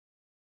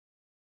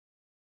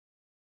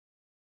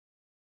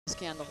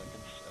Scandal.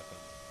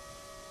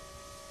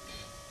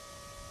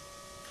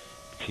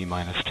 T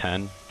minus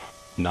 10,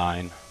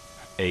 9,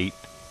 8,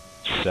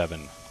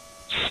 7,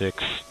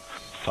 6,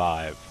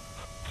 5,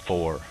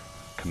 4.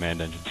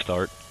 Command engine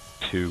start.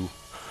 2,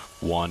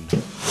 1.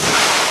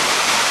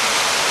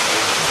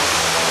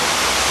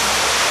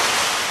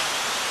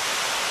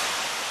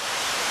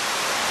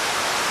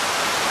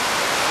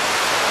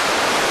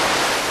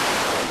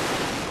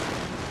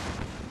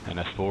 And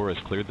S4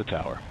 has cleared the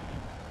tower.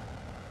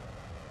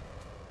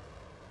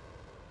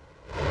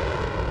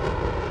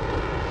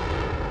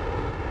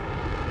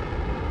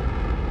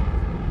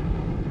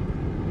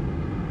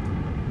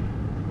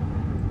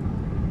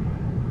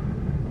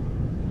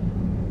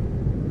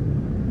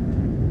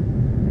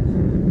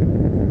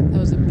 That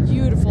was a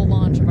beautiful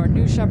launch of our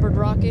New Shepard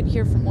rocket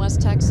here from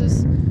West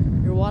Texas.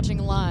 You're watching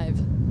live.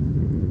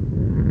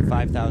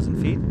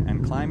 5,000 feet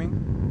and climbing.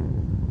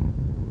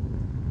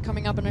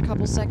 Coming up in a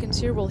couple seconds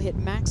here, we'll hit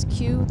max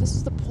Q. This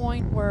is the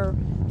point where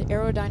the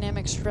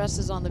aerodynamic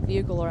stresses on the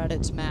vehicle are at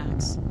its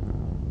max.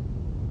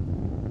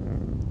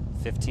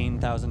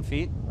 15,000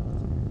 feet.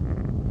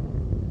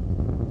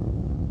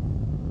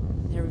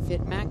 There we've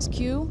hit max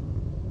Q.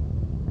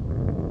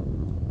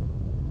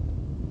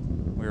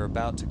 We're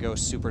about to go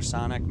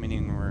supersonic,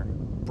 meaning we're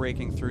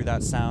breaking through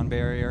that sound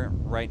barrier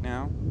right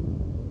now.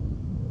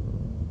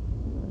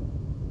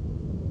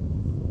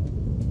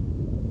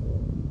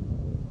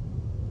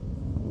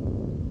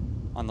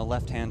 On the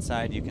left-hand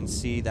side, you can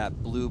see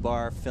that blue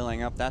bar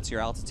filling up. That's your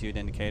altitude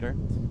indicator.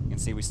 You can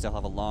see we still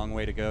have a long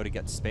way to go to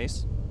get to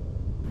space.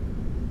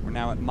 We're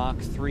now at Mach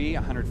 3,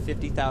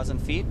 150,000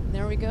 feet.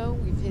 There we go.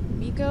 We've hit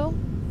MECO.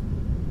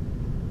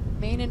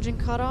 Main engine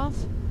cutoff.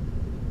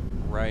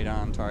 Right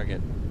on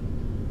target.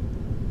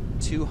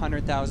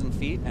 200,000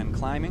 feet and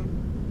climbing.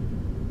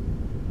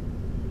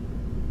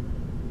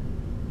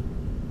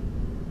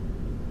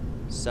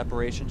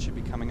 Separation should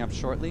be coming up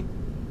shortly.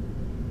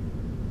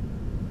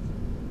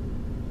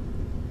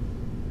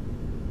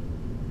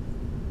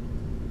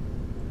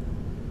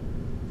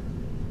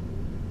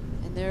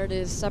 And there it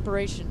is,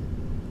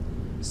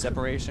 separation.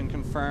 Separation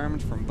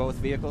confirmed from both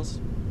vehicles.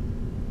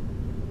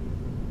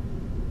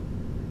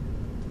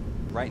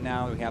 Right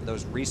now we have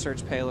those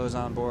research payloads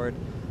on board.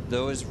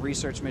 Those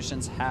research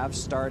missions have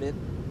started.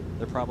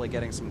 They're probably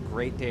getting some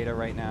great data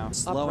right now.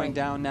 Slowing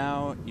down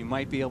now, you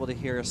might be able to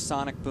hear a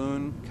sonic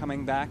boom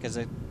coming back as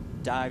it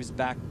dives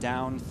back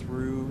down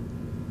through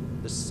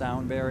the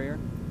sound barrier.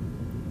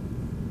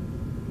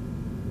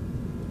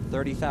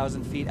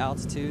 30,000 feet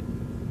altitude.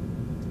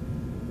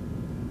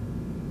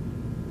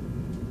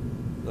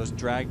 Those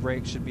drag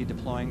brakes should be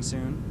deploying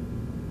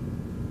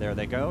soon. There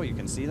they go, you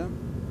can see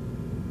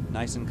them.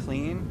 Nice and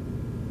clean.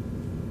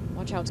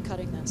 Watch how it's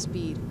cutting that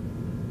speed.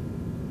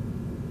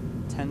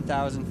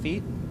 10,000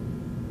 feet.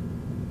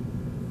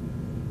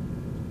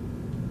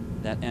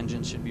 That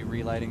engine should be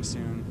relighting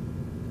soon.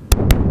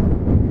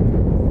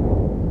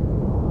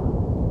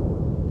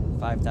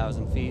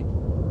 5,000 feet.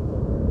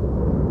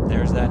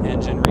 There's that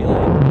engine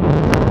relight.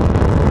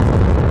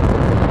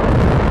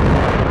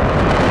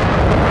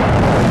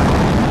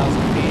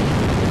 1,000 feet.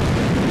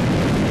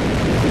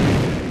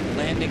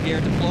 Landing gear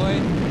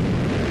deployed.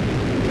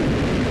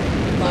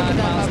 5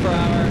 miles per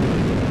hour.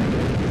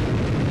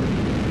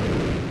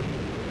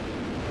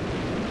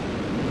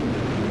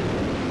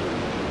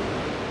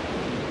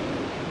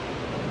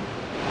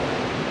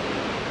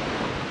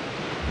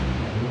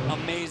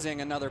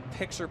 Amazing, another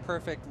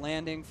picture-perfect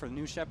landing for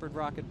New Shepard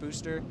rocket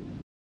booster.